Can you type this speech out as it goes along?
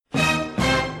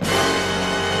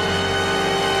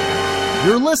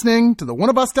You're listening to the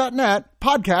oneofus.net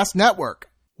podcast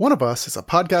network. One of Us is a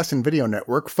podcast and video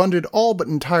network funded all but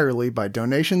entirely by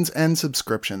donations and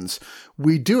subscriptions.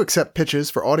 We do accept pitches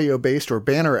for audio-based or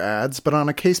banner ads, but on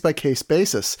a case-by-case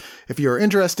basis. If you're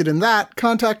interested in that,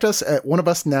 contact us at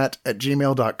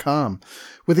oneofusnet@gmail.com.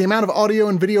 With the amount of audio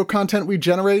and video content we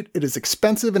generate, it is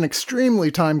expensive and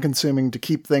extremely time-consuming to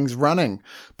keep things running.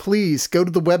 Please go to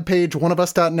the webpage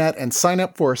oneofus.net and sign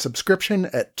up for a subscription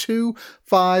at $2,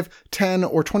 $5, $10,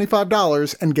 or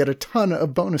 $25 and get a ton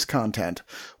of bonus content.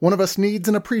 One of Us needs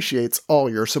and appreciates all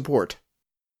your support.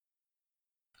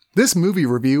 This movie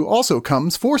review also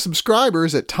comes for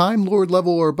subscribers at Time Lord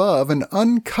level or above, an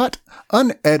uncut,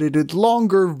 unedited,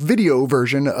 longer video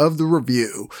version of the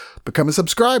review. Become a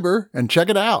subscriber and check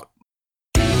it out.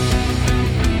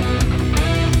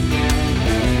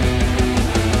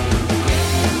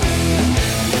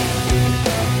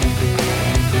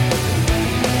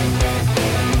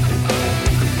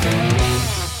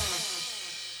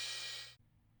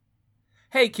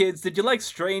 Hey kids, did you like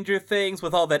Stranger Things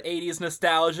with all that 80s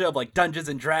nostalgia of like Dungeons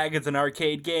and Dragons, an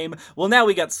arcade game? Well, now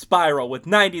we got Spiral with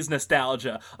 90s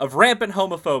nostalgia of rampant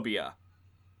homophobia.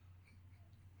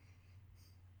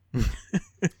 The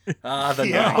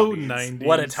 90s.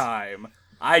 What a time.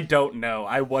 I don't know.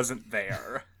 I wasn't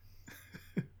there.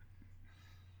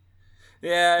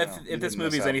 Yeah, if this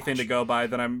movie's anything to go by,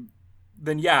 then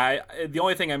the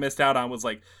only thing I missed out on was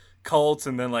like cults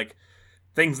and then like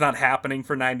things not happening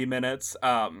for 90 minutes.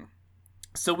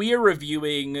 So we are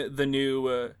reviewing the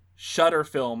new Shudder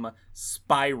film,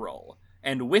 Spiral.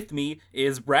 And with me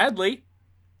is Bradley.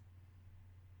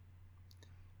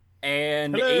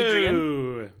 And hello.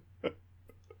 Adrian.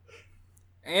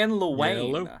 And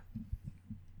Luane. Yeah,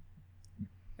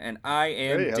 and I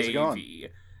am Hey, how's it Davey. going?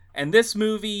 And this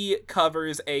movie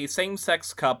covers a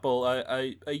same-sex couple,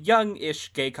 a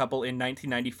young-ish gay couple in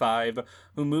 1995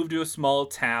 who moved to a small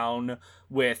town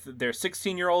with their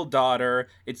 16-year-old daughter.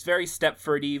 It's very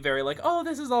Stepfordy, very like, oh,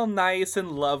 this is all nice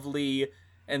and lovely.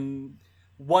 And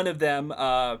one of them,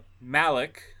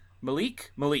 Malik,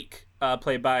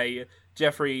 played by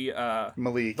Jeffrey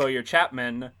Malik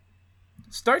Boyer-Chapman,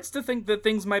 starts to think that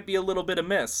things might be a little bit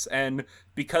amiss. And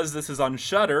because this is on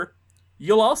Shudder,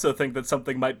 you'll also think that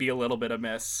something might be a little bit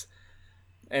amiss.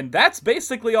 And that's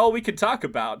basically all we could talk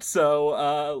about.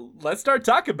 So let's start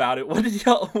talking about it. What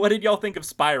did y'all think of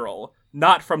Spiral?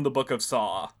 Not from the Book of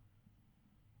Saw.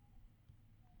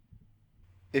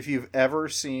 If you've ever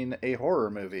seen a horror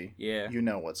movie, Yeah. you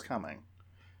know what's coming.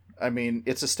 I mean,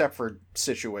 it's a Stepford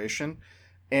situation.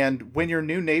 And when your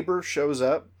new neighbor shows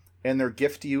up and their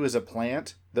gift to you is a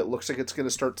plant that looks like it's going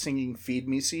to start singing Feed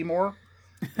Me Seymour,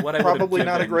 What I probably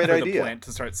not a great for idea. The plant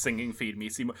to start singing "Feed Me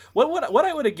Seymour." What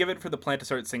I would have given for the plant to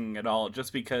start singing at all,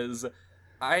 just because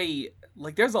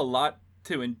there's a lot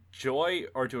to enjoy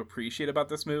or to appreciate about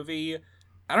this movie.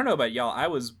 I don't know about y'all. I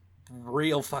was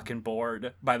real fucking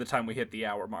bored by the time we hit the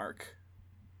hour mark.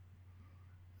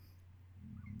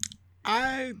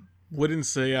 I wouldn't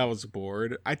say I was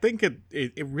bored. I think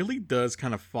it really does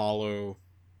kind of follow,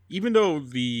 even though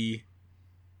the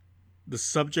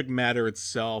subject matter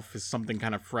itself is something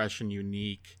kind of fresh and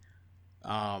unique.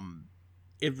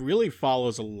 It really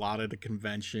follows a lot of the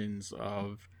conventions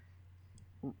of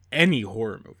any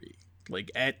horror movie,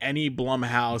 like at any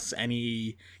Blumhouse,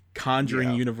 any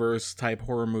Conjuring universe type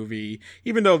horror movie.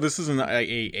 Even though this isn't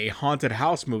a haunted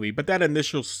house movie, but that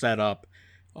initial setup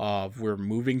of we're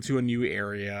moving to a new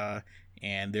area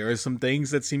and there are some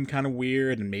things that seem kind of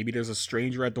weird and maybe there's a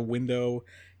stranger at the window.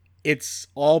 It's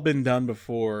all been done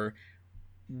before.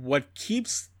 What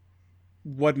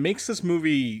makes this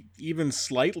movie even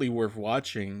slightly worth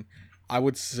watching, I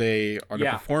would say, are the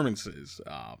performances.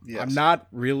 Yes. I'm not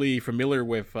really familiar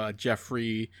with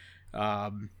Jeffrey.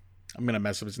 I'm gonna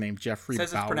mess up his name. Jeffrey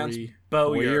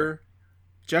Boyer.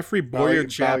 Jeffrey Boyer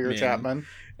Chapman.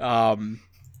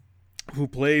 Who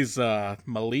plays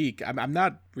Malik. I'm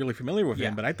not really familiar with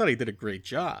him, but I thought he did a great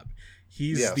job.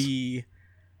 He's the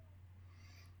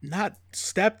not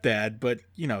stepdad, but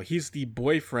he's the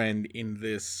boyfriend in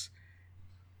this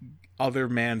other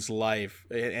man's life,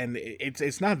 and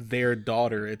it's not their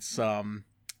daughter. It's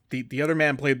the other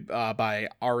man played by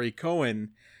Ari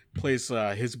Cohen plays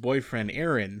his boyfriend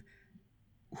Aaron,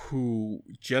 who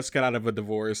just got out of a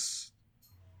divorce.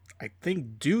 I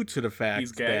think due to the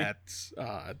fact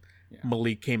that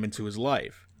Malik came into his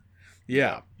life.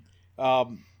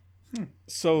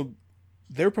 So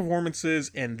their performances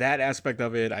and that aspect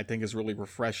of it, I think, is really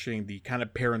refreshing. The kind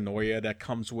of paranoia that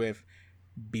comes with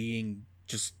being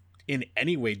just in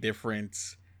any way different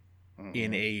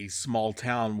in a small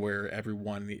town where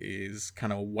everyone is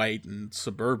kind of white and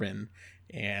suburban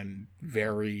and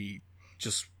very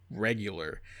just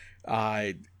regular.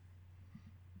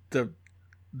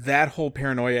 That whole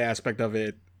paranoia aspect of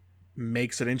it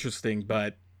makes it interesting,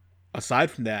 but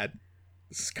aside from that,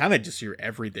 it's kind of just your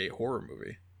everyday horror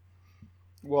movie.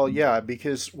 Well, yeah,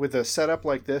 because with a setup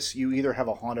like this, you either have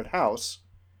a haunted house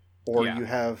or Yeah. you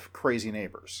have crazy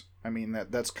neighbors. I mean,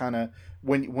 that's kind of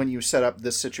when you set up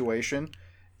this situation,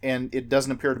 and it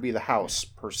doesn't appear to be the house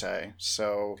per se.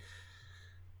 So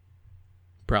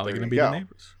Probably There going to you be go. the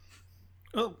neighbors.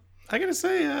 Well, I gotta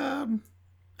say, and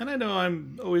I know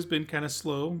I'm always been kind of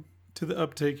slow to the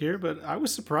uptake here, but I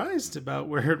was surprised about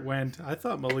where it went. I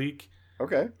thought Malik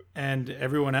okay, and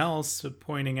everyone else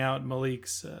pointing out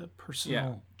Malik's personal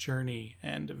Yeah. journey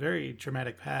and very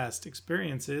traumatic past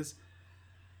experiences.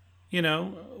 You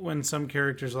know, when some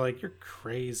characters are like, you're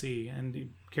crazy, and the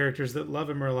characters that love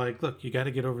him are like, look, you got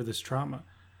to get over this trauma.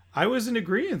 I was in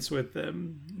agreement with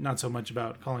them, not so much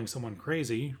about calling someone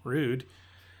crazy, rude,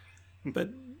 but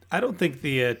I don't think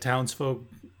the townsfolk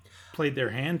played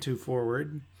their hand too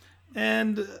forward.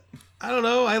 And I don't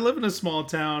know, I live in a small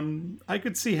town. I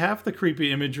could see half the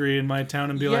creepy imagery in my town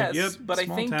and be like, Yes, yep, but I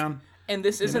small think, town. and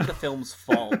this isn't the film's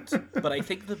fault, but I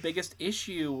think the biggest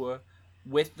issue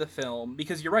with the film,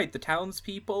 because you're right, the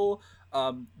townspeople,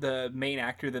 the main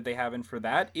actor that they have in for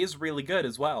that is really good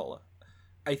as well.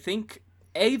 I think,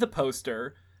 the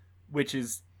poster, which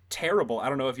is terrible, I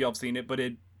don't know if y'all have seen it, but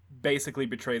it basically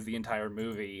betrays the entire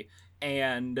movie,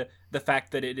 and the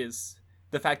fact that it is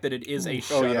a Oh, yeah,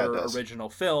 Shudder it does. original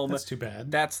film. That's too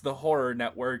bad. That's the horror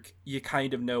network. You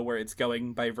kind of know where it's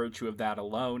going by virtue of that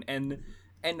alone. And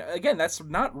again, that's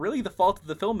not really the fault of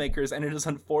the filmmakers, and it is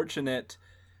unfortunate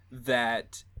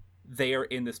that they are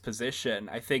in this position.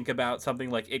 I think about something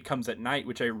like It Comes at Night,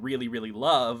 which I really, really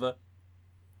love.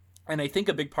 And I think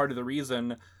a big part of the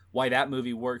reason why that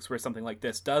movie works where something like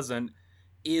this doesn't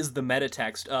is the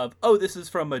metatext of, oh, this is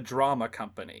from a drama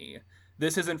company.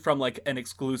 This isn't from like an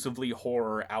exclusively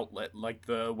horror outlet like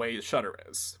the way Shudder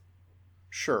is.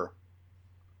 sure.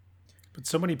 But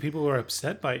so many people are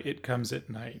upset by It Comes at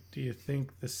Night. Do you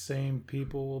think the same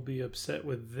people will be upset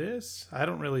with this? I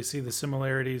don't really see the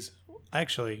similarities.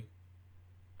 Actually,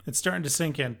 it's starting to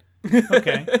sink in.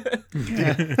 Okay.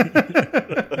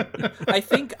 I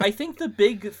think the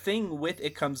big thing with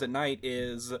It Comes at Night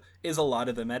is a lot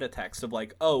of the metatext of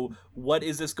like, oh, what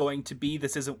is this going to be?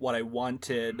 This isn't what I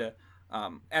wanted.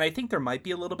 And I think there might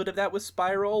be a little bit of that with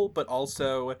Spiral, but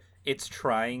also it's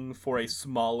trying for a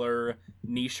smaller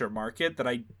niche market that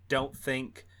I don't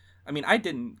think. I mean, I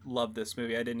didn't love this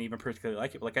movie. I didn't even particularly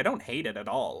like it. But like, I don't hate it at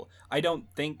all. I don't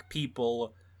think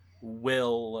people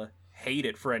will hate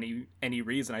it for any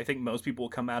reason. I think most people will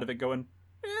come out of it going,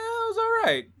 yeah, it was all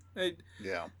right.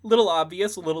 Yeah. Little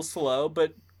obvious, a little slow,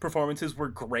 but performances were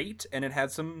great, and it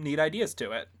had some neat ideas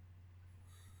to it.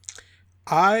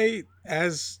 I,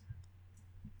 as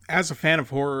a fan of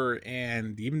horror,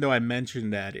 and even though I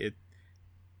mentioned that it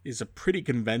is a pretty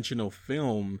conventional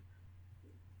film,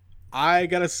 I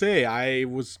gotta say I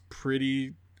was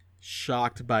pretty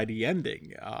shocked by the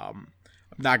ending.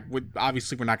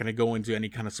 Obviously we're not going to go into any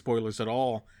kind of spoilers at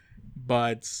all,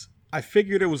 but I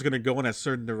figured it was going to go in a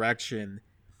certain direction.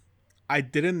 I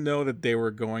didn't know that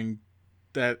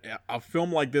that a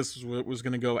film like this was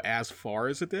going to go as far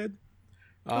as it did.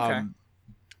 Okay.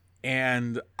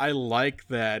 And I like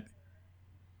that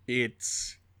it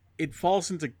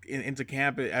falls into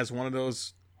camp as one of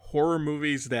those horror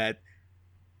movies that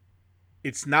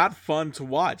it's not fun to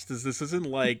watch. This isn't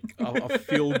like a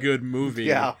feel good movie.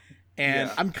 Yeah. And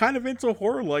Yeah. I'm kind of into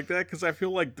horror like that because I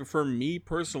feel like for me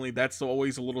personally, that's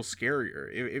always a little scarier.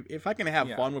 If I can have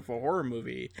Yeah. fun with a horror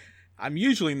movie, I'm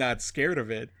usually not scared of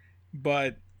it.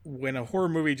 But when a horror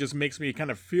movie just makes me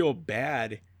kind of feel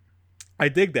bad, I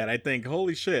dig that. I think,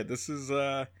 holy shit, this is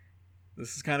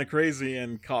kind of crazy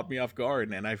and caught me off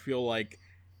guard. And I feel like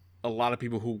a lot of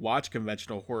people who watch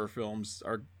conventional horror films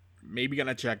are maybe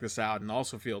gonna check this out and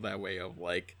also feel that way of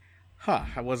like,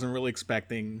 I wasn't really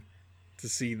expecting to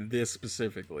see this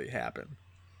specifically happen.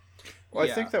 Well,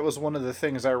 Yeah. I think that was one of the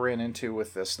things I ran into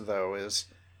with this, though, is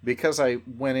because I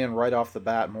went in right off the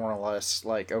bat, more or less,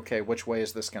 like, okay, which way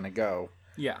is this going to go?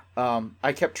 Yeah.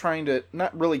 I kept trying to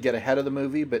not really get ahead of the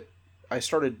movie, but I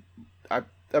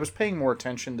was paying more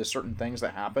attention to certain things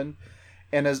that happened.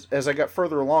 And as I got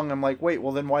further along, I'm like, wait,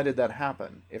 well, then why did that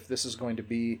happen? If this is going to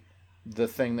be the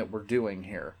thing that we're doing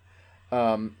here.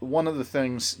 One of the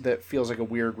things that feels like a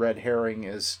weird red herring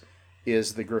is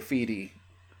the graffiti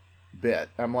bit.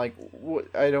 I'm like,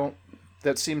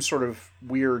 that seems sort of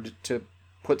weird to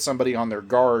put somebody on their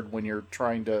guard when you're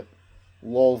trying to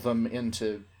lull them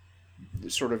into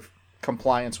sort of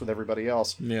compliance with everybody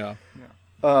else. Yeah.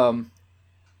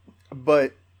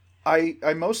 But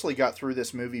I mostly got through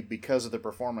this movie because of the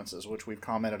performances, which we've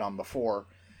commented on before,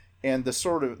 and the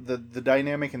sort of the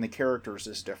dynamic in the characters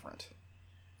is different.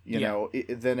 You know,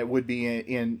 than it would be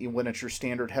in when it's your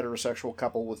standard heterosexual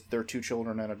couple with their 2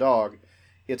 children and a dog.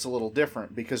 It's a little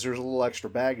different because there's a little extra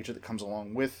baggage that comes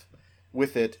along with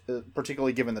it,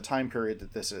 particularly given the time period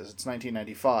that this is. It's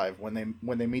 1995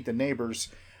 when they meet the neighbors.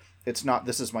 It's not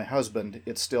 "this is my husband."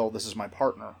 It's still "this is my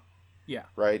partner." Yeah.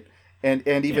 Right. And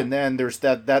even then, there's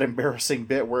that embarrassing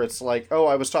bit where it's like, "Oh,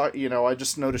 I was talking. You know, I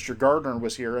just noticed your gardener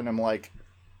was here," and I'm like,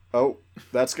 "Oh,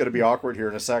 that's going to be awkward here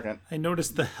in a second." I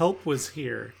noticed the help was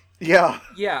here. Yeah.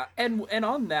 Yeah, and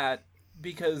on that,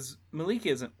 because Malik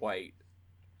isn't white,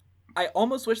 I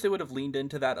almost wish they would have leaned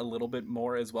into that a little bit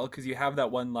more as well, because you have that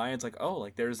one line, it's like, oh,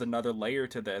 like, there's another layer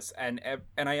to this, and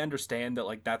I understand that,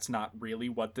 like, that's not really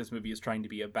what this movie is trying to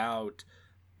be about,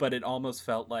 but it almost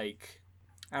felt like,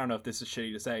 I don't know if this is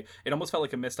shitty to say, it almost felt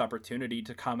like a missed opportunity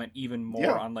to comment even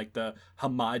more on, like, the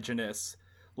homogenous,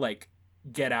 like,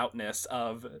 get outness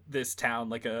of this town,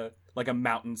 like a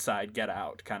mountainside get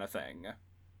out kind of thing.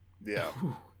 Yeah.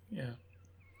 Yeah.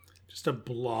 Just a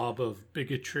blob of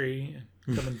bigotry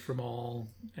coming from all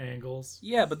angles.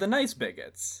 Yeah, but the nice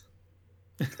bigots.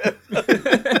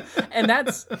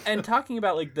 and talking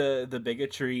about like the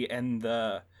bigotry and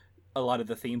a lot of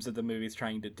the themes that the movie's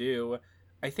trying to do,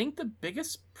 I think the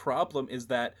biggest problem is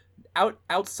that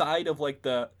outside of like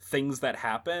the things that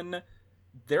happen,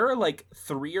 there are like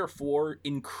 3 or 4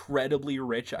 incredibly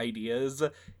rich ideas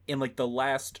in like the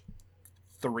last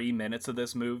 3 minutes of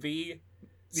this movie.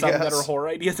 Some that are horror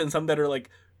ideas and some that are like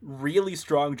really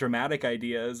strong dramatic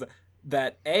ideas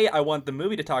that A, I want the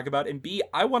movie to talk about, and B,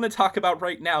 I want to talk about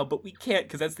right now, but we can't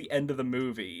because that's the end of the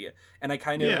movie. And I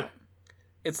kind of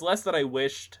it's less that I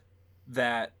wished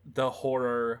that the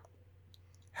horror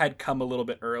had come a little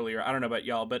bit earlier. I don't know about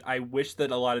y'all, but I wish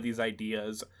that a lot of these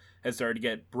ideas had started to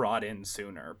get brought in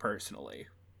sooner, personally.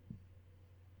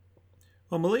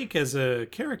 Well, Malik as a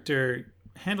character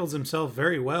handles himself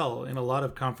very well in a lot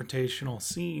of confrontational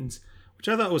scenes, which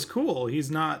I thought was cool.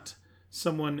 He's not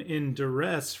someone in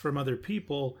duress from other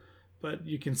people, but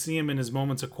you can see him in his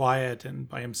moments of quiet and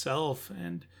by himself,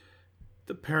 and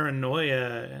the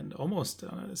paranoia and almost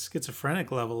on a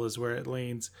schizophrenic level is where it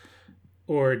leans.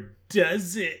 Or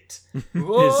does it? Is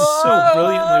so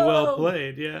brilliantly well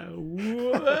played. Yeah.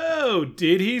 Whoa!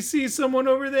 Did he see someone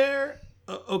over there?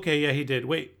 Okay, yeah, he did.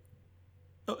 Wait.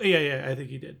 Oh, yeah, I think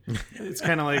he did. It's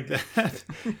kind of like that.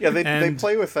 Yeah, they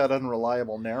play with that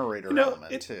unreliable narrator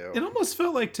element, too. It almost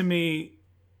felt like, to me,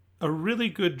 a really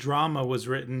good drama was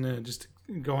written, just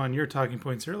to go on your talking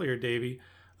points earlier, Davey,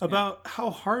 about how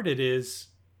hard it is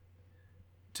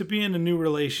to be in a new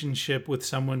relationship with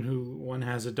someone who one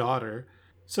has a daughter.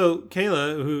 So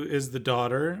Kayla, who is the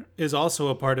daughter, is also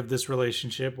a part of this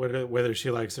relationship, whether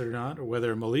she likes it or not, or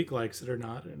whether Malik likes it or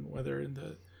not, and whether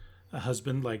the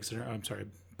husband likes it or, I'm sorry,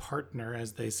 partner,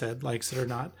 as they said, likes it or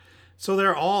not. So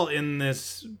they're all in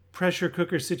this pressure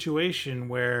cooker situation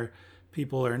where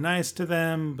people are nice to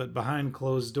them, but behind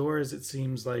closed doors, it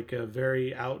seems like a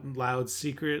very out and loud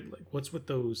secret. Like, what's with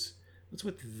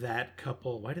that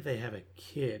couple? Why do they have a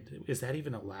kid? Is that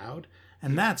even allowed?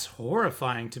 And that's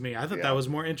horrifying to me. I thought that was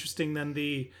more interesting than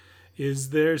is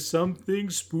there something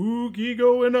spooky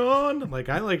going on? Like,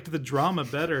 I liked the drama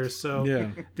better.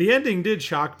 So the ending did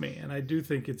shock me. And I do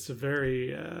think it's a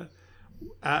very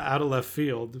out of left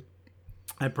field.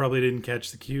 I probably didn't catch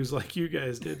the cues like you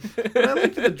guys did. But I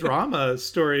liked the drama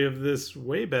story of this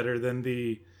way better than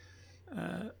the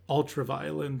ultra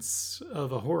violence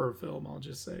of a horror film, I'll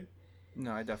just say.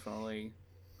 No, I definitely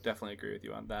agree with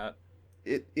you on that.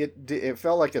 It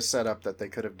felt like a setup that they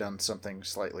could have done something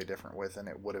slightly different with, and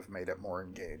it would have made it more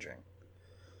engaging.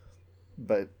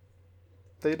 But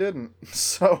they didn't,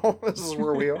 so this is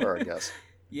where we are, I guess.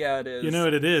 Yeah, it is. You know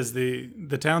what it is?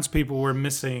 The townspeople were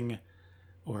missing,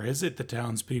 or is it the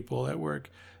townspeople at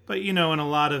work? But, you know, in a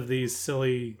lot of these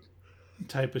silly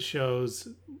type of shows,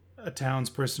 a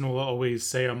townsperson will always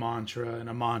say a mantra, and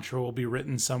a mantra will be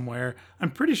written somewhere. I'm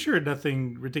pretty sure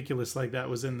nothing ridiculous like that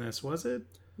was in this, was it?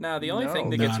 No, the only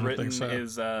thing that gets written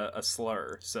is a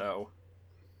slur, so...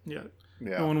 Yeah.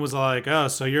 No one was like, oh,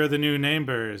 so you're the new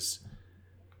neighbors.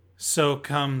 So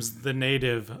comes the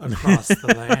native across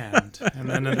the land. And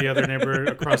then the other neighbor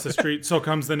across the street, so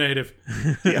comes the native.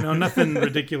 You know, nothing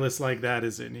ridiculous like that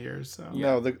is in here. So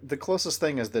no, the closest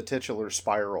thing is the titular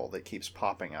spiral that keeps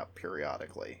popping up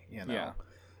periodically, you know.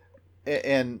 Yeah.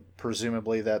 And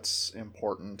presumably that's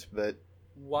important, but...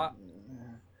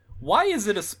 Why is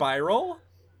it a spiral?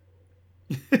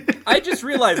 I just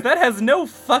realized that has no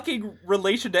fucking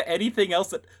relation to anything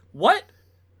else. What?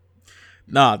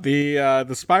 Nah,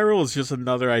 the spiral is just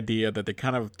another idea that they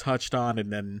kind of touched on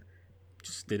and then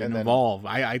just didn't And then evolve.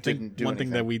 I didn't think do one thing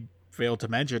that anything. we failed to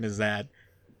mention is that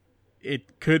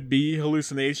it could be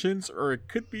hallucinations or it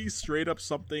could be straight up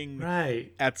something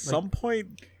Right. at some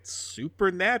point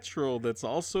supernatural that's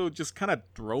also just kind of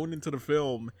thrown into the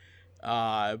film.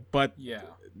 But Yeah.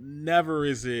 never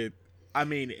is it. I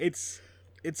mean, it's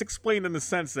explained in the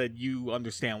sense that you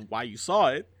understand why you saw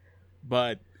it,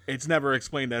 but it's never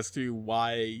explained as to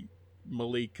why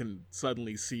Malik can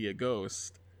suddenly see a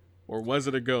ghost, or was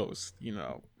it a ghost? You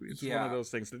know, it's one Yeah. of those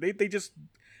things that they just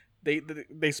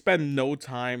they spend no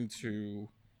time to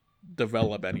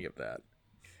develop any of that.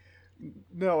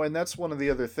 No, and that's one of the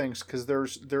other things, because there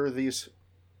are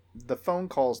the phone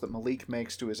calls that Malik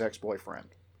makes to his ex-boyfriend.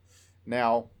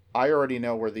 Now, I already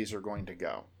know where these are going to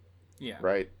go, Yeah.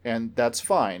 right? And that's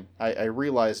fine. I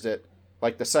realized it,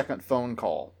 like the second phone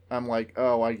call. I'm like,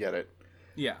 oh, I get it.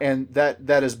 Yeah. And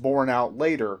that is borne out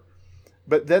later.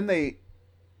 But then they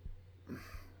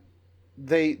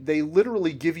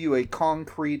literally give you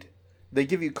concrete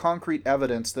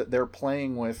evidence that they're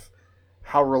playing with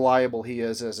how reliable he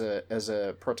is as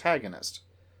a protagonist.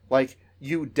 Like,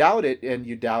 you doubt it and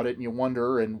you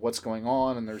wonder and what's going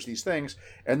on, and there's these things,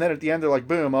 and then at the end they're like,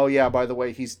 boom, oh yeah, by the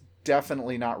way, he's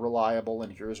definitely not reliable,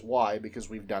 and here's why, because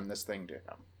we've done this thing to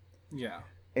him. Yeah.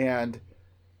 And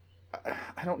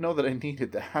I don't know that I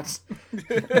needed that.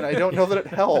 And I don't know that it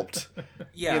helped.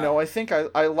 Yeah. You know, I think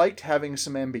I liked having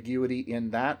some ambiguity in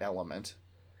that element,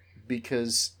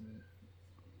 because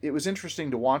it was interesting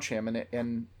to watch him,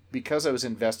 and because I was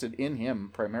invested in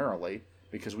him primarily,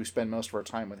 because we spend most of our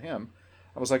time with him,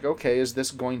 I was like, okay, is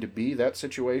this going to be that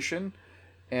situation?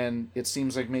 And it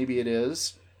seems like maybe it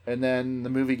is. And then the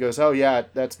movie goes, oh yeah,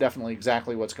 that's definitely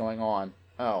exactly what's going on.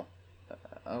 Oh,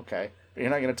 okay. But you're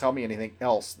not going to tell me anything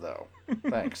else, though.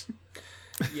 Thanks.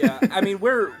 Yeah, I mean,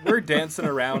 we're dancing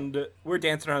around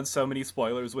so many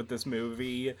spoilers with this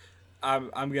movie.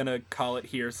 I'm gonna call it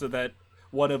here so that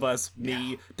one of us,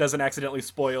 me, doesn't accidentally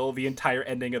spoil the entire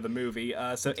ending of the movie.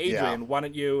 So Adrian, why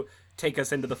don't you take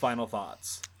us into the final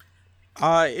thoughts?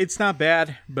 It's not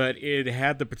bad, but it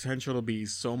had the potential to be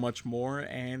so much more,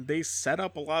 and they set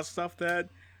up a lot of stuff that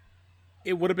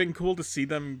it would have been cool to see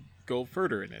them go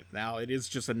further in it. Now, it is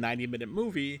just a 90-minute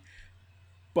movie,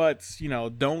 but, you know,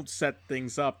 don't set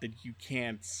things up that you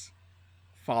can't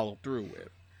follow through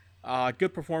with.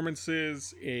 Good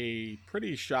performances, a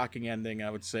pretty shocking ending, I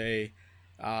would say.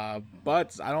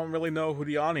 But I don't really know who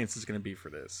the audience is going to be for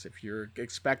this. If you're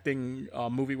expecting a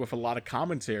movie with a lot of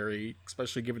commentary,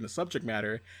 especially given the subject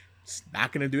matter, it's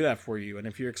not going to do that for you. And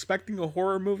if you're expecting a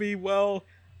horror movie, well,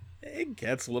 it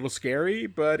gets a little scary,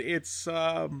 but it's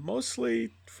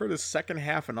mostly for the second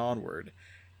half and onward.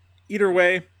 Either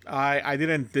way, I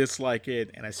didn't dislike it,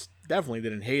 and I definitely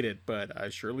didn't hate it, but I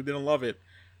surely didn't love it.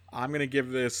 I'm going to give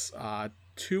this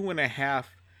 2.5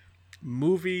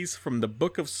 movies from the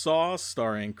Book of Saw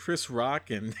starring Chris Rock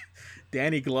and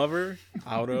Danny Glover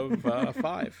out of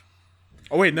 5.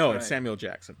 Oh, wait, no, it's Samuel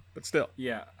Jackson, but still.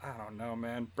 Yeah, I don't know,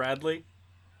 man. Bradley?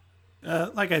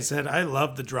 Like I said, I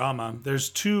love the drama. There's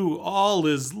 2 all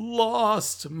is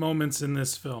lost moments in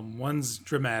this film. One's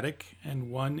dramatic and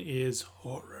one is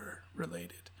horror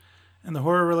related. And the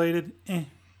horror related,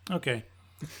 okay.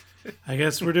 I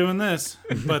guess we're doing this.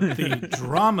 But the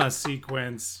drama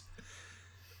sequence,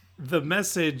 the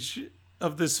message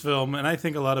of this film, and I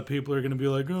think a lot of people are going to be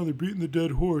like, oh, they're beating the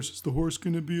dead horse. Is the horse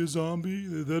going to be a zombie?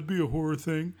 That'd be a horror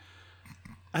thing.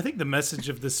 I think the message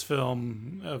of this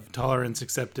film of tolerance,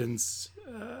 acceptance,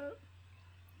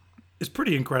 is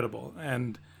pretty incredible.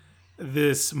 And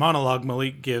this monologue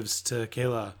Malik gives to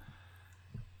Kayla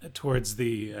towards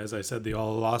the, as I said, the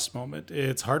all lost moment,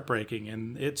 it's heartbreaking,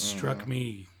 and it struck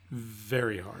me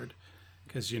very hard.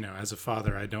 Because, you know, as a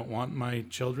father, I don't want my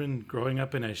children growing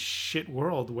up in a shit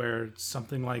world where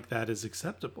something like that is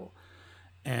acceptable.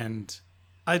 And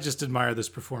I just admire this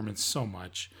performance so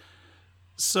much.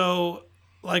 So,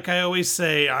 like I always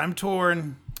say, I'm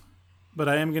torn, but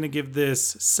I am going to give this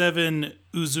 7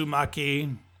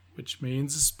 Uzumaki, which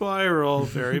means a spiral,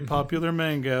 very popular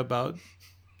manga about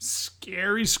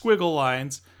scary squiggle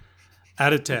lines,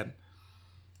 out of 10.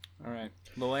 All right.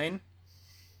 Lelaine?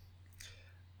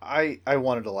 I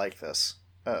wanted to like this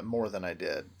more than I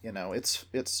did. You know, it's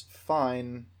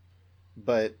fine,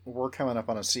 but we're coming up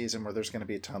on a season where there's going to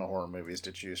be a ton of horror movies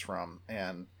to choose from,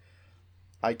 and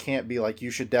I can't be like, you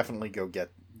should definitely go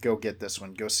get this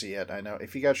one, go see it. I know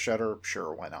if you got Shudder,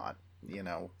 sure, why not? You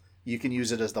know, you can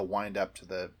use it as the wind up to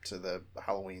the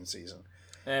Halloween season.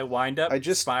 Wind up, I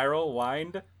just spiral,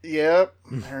 wind. Yep,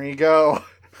 there you go.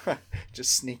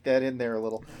 Just sneak that in there a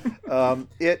little.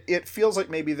 It feels like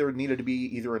maybe there needed to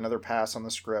be either another pass on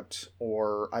the script,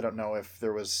 or I don't know if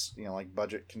there was like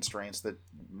budget constraints that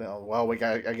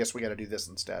I guess we got to do this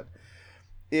instead.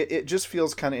 It just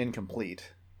feels kind of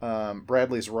incomplete.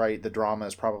 Bradley's right. The drama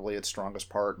is probably its strongest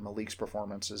part. Malik's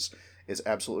performance is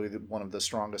absolutely one of the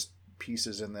strongest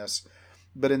pieces in this.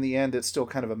 But in the end, it's still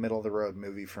kind of a middle-of-the-road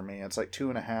movie for me. It's like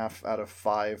 2.5 out of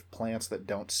 5 plants that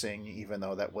don't sing, even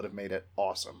though that would have made it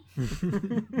awesome.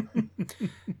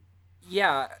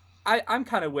 Yeah, I'm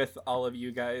kind of with all of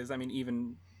you guys. I mean,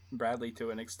 even Bradley to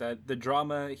an extent. The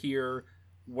drama here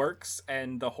works,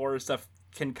 and the horror stuff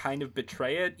can kind of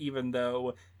betray it, even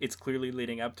though it's clearly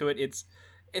leading up to it.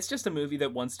 It's just a movie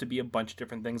that wants to be a bunch of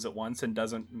different things at once and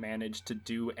doesn't manage to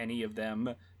do any of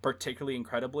them particularly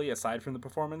incredibly, aside from the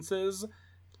performances.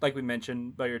 Like we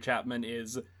mentioned, Boyer Chapman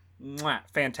is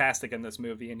fantastic in this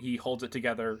movie, and he holds it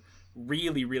together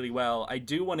really, really well. I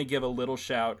do want to give a little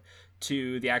shout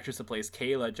to the actress that plays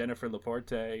Kayla, Jennifer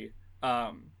Laporte,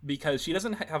 because she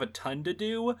doesn't have a ton to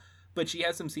do, but she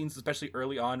has some scenes, especially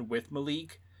early on with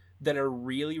Malik, that are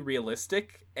really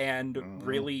realistic and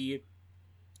really...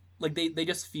 like they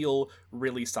just feel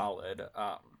really solid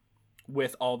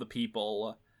with all the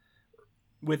people,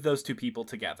 with those two people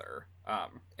together,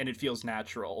 and it feels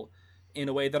natural in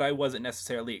a way that I wasn't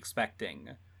necessarily expecting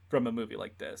from a movie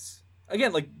like this.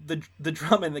 Again, like the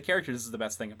drama and the characters is the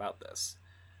best thing about this,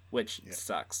 which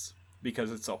sucks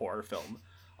because it's a horror film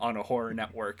on a horror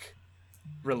network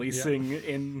releasing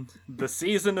in the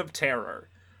season of terror.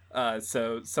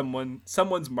 So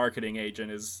someone's marketing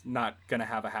agent is not gonna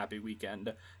have a happy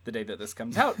weekend the day that this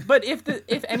comes out. But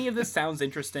if any of this sounds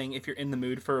interesting, if you're in the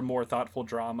mood for a more thoughtful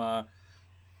drama,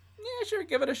 yeah, sure,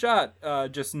 give it a shot.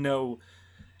 Just know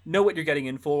what you're getting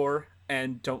in for,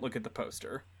 and don't look at the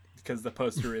poster, because the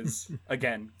poster is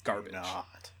again garbage.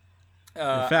 Not.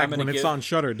 In fact, when it's on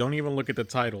Shudder, don't even look at the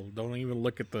title. Don't even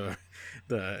look at the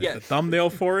thumbnail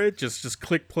for it. Just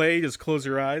click play. Just close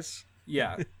your eyes.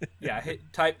 Yeah.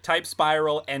 Type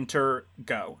Spiral, enter,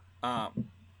 go. I'm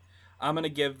gonna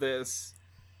give this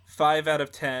 5 out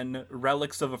of 10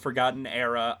 relics of a forgotten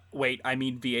era. Wait, I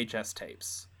mean VHS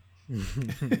tapes.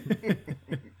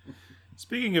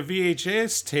 Speaking of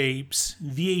VHS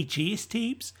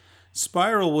tapes,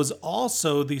 Spiral was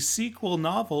also the sequel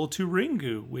novel to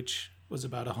Ringu, which was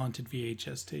about a haunted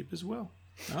VHS tape as well.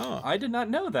 Oh, I did not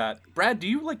know that. Brad, do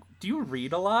you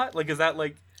read a lot? Like, is that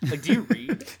like do you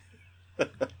read?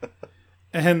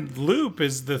 And Loop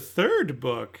is the third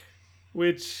book,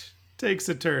 which takes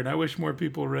a turn. I wish more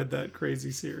people read that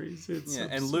crazy series. It's absurd.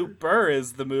 And Loop Burr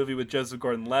is the movie with Joseph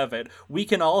Gordon-Levitt. We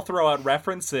can all throw out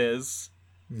references.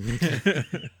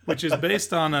 Which is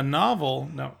based on a novel.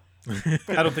 No,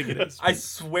 I don't think it is. I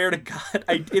swear to God,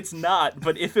 it's not.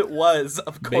 But if it was,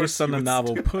 of course, based on the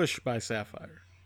novel Push by Sapphire.